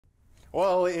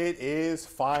Well, it is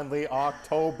finally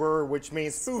October, which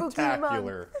means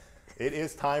Spooktacular. It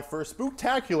is time for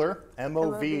Spooktacular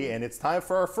MOV, and it's time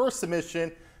for our first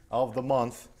submission of the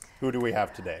month. Who do we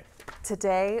have today?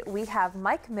 Today we have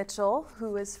Mike Mitchell,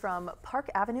 who is from Park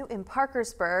Avenue in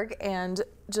Parkersburg, and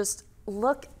just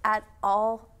look at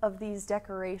all of these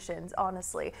decorations,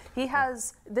 honestly.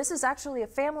 This is actually a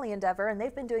family endeavor, and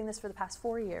they've been doing this for the past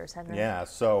 4 years, Henry. Yeah,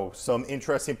 so some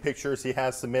interesting pictures he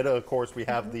has submitted. Of course, we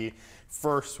have the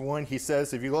first one. He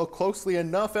says, if you look closely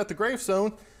enough at the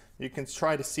gravestone, you can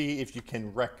try to see if you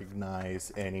can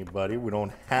recognize anybody. We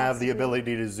don't have the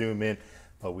ability to zoom in,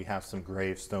 but we have some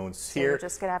gravestones here. We're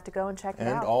just gonna have to go and check it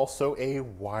out. And also a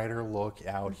wider look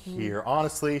out here.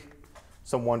 Honestly,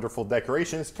 some wonderful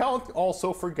decorations. Can't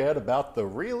also forget about the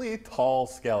really tall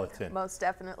skeleton. Most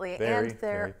definitely. Very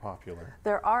popular.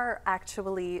 There are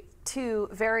actually two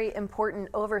very important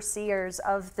overseers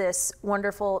of this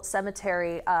wonderful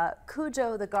cemetery,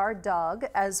 Cujo the guard dog,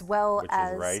 as well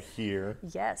as... Which is right here.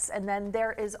 Yes, and then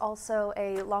there is also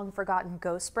a long forgotten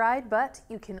ghost bride, but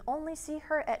you can only see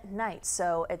her at night,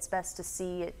 so it's best to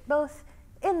see it both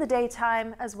in the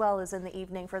daytime as well as in the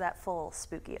evening for that full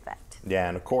spooky effect. Yeah,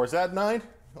 and of course at night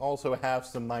also have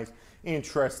some nice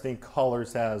interesting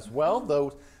colors as well,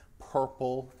 those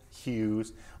purple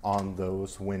hues on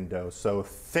those windows. So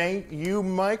thank you,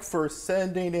 Mike, for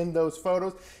sending in those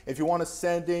photos. If you want to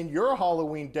send in your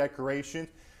Halloween decorations,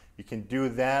 you can do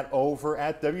that over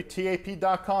at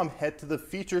WTAP.com. Head to the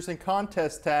features and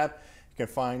contests tab. You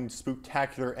can find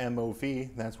Spooktacular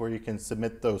MOV. That's where you can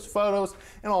submit those photos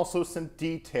and also some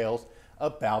details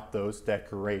about those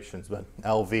decorations. But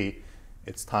LV,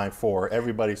 it's time for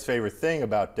everybody's favorite thing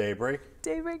about Daybreak.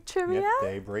 Daybreak trivia? Yep,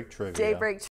 Daybreak trivia. Daybreak